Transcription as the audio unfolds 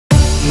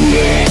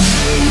US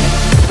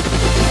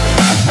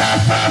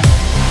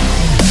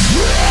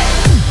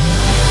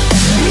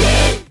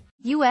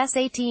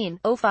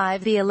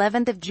 1805 the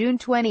 11th of June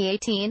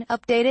 2018,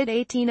 updated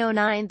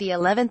 1809 the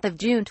 11th of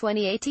June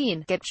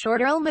 2018. Get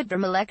shorter.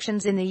 Midterm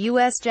elections in the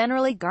US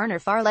generally garner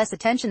far less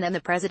attention than the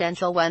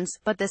presidential ones,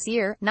 but this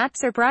year, not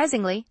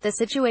surprisingly, the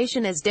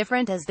situation is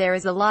different as there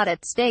is a lot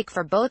at stake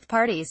for both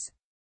parties.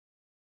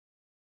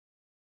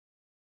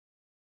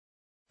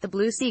 The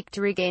Blue seek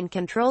to regain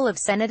control of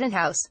Senate and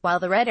House,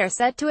 while the Red are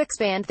set to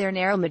expand their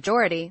narrow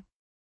majority.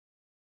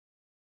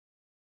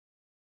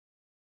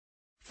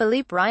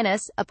 Philippe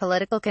Reines, a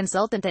political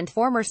consultant and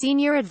former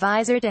senior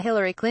advisor to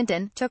Hillary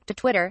Clinton, took to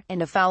Twitter,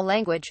 in a foul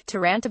language,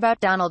 to rant about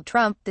Donald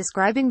Trump,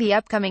 describing the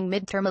upcoming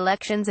midterm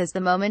elections as the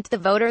moment the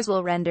voters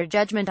will render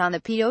judgment on the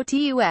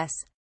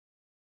POTUS.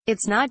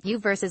 "It's not you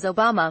versus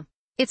Obama.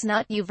 It's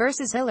not you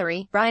versus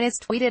Hillary," Reines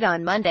tweeted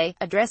on Monday,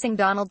 addressing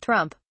Donald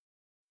Trump.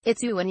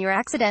 "It's you and your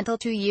accidental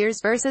 2 years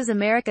versus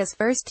America's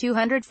first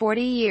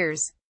 240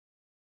 years.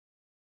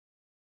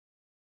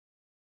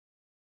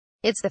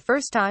 It's the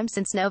first time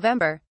since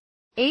November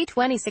 8,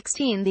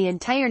 2016 the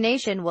entire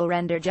nation will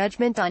render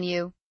judgment on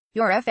you.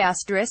 Youre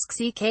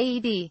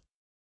 *cked.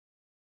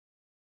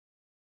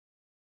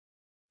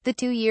 The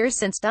 2 years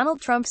since Donald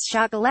Trump's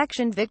shock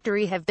election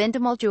victory have been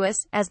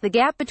tumultuous, as the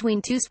gap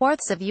between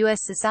two-fourths of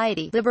U.S.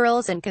 society,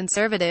 liberals and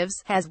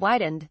conservatives, has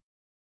widened.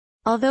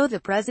 Although the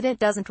president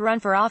doesn't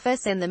run for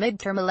office in the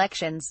midterm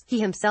elections,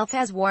 he himself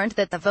has warned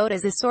that the vote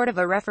is a sort of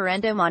a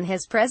referendum on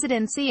his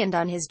presidency and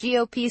on his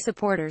GOP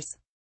supporters.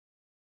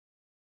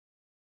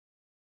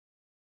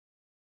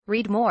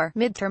 Read more.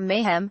 Midterm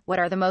mayhem. What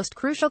are the most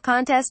crucial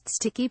contests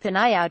to keep an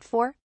eye out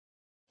for?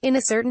 In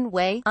a certain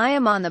way, I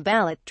am on the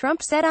ballot,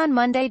 Trump said on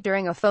Monday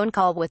during a phone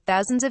call with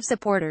thousands of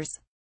supporters.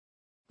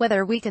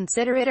 Whether we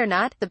consider it or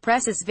not, the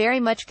press is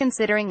very much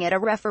considering it a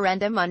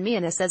referendum on me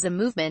and us as a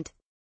movement.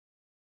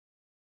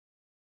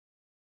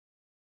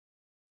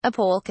 A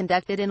poll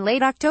conducted in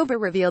late October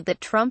revealed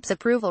that Trump's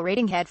approval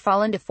rating had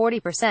fallen to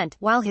 40%,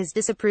 while his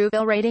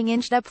disapproval rating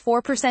inched up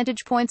 4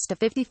 percentage points to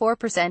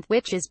 54%,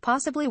 which is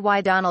possibly why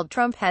Donald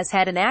Trump has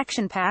had an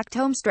action-packed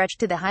homestretch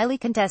to the highly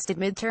contested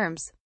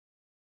midterms.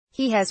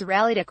 He has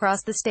rallied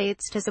across the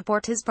states to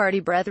support his party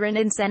brethren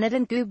in Senate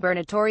and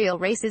gubernatorial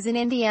races in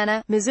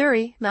Indiana,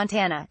 Missouri,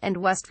 Montana, and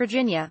West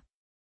Virginia.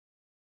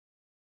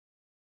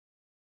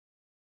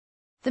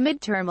 The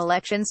midterm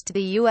elections to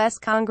the U.S.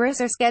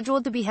 Congress are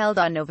scheduled to be held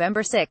on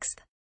November 6.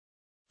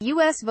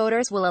 U.S.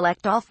 voters will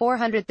elect all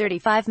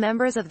 435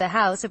 members of the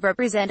House of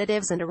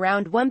Representatives and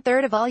around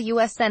one-third of all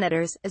U.S.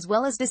 senators, as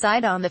well as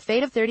decide on the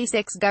fate of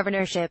 36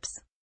 governorships.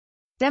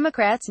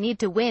 Democrats need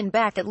to win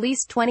back at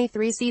least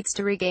 23 seats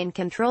to regain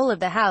control of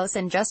the House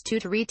and just 2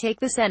 to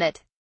retake the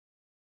Senate.